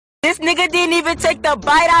nigga didn't even take the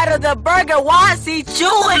bite out of the burger. Why is he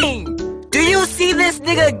chewing? Do you see this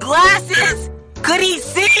nigga glasses? Could he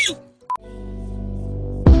see?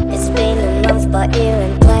 It's been a month but you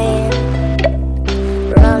ain't playing,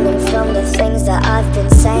 running from the things that I've been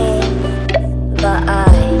saying. But I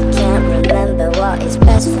can't remember what is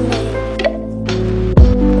best for me.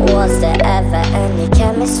 Was there ever any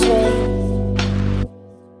chemistry?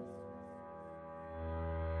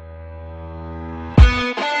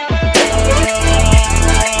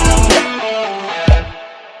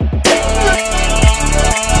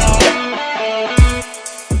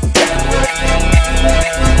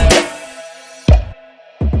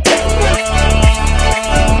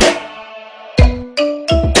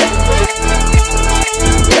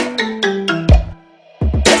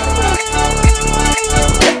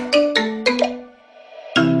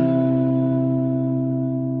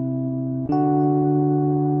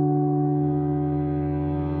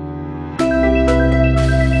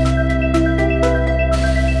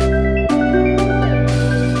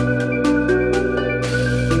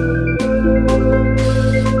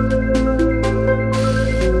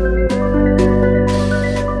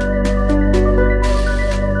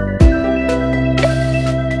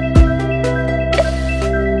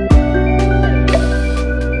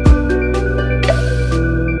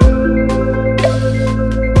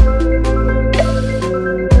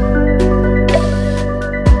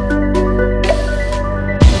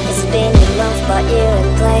 But you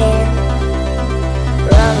ain't playing,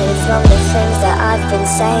 running from the things that I've been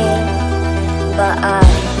saying. But I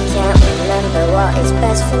can't remember what is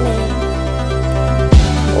best for me.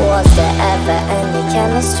 Was there ever any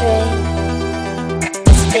chemistry?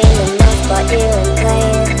 It's been a month but you ain't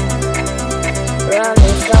playing,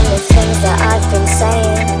 running from the things that I've been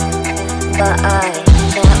saying. But I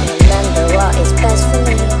can't remember what is best for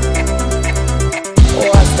me.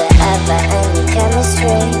 Was there ever any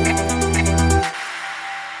chemistry?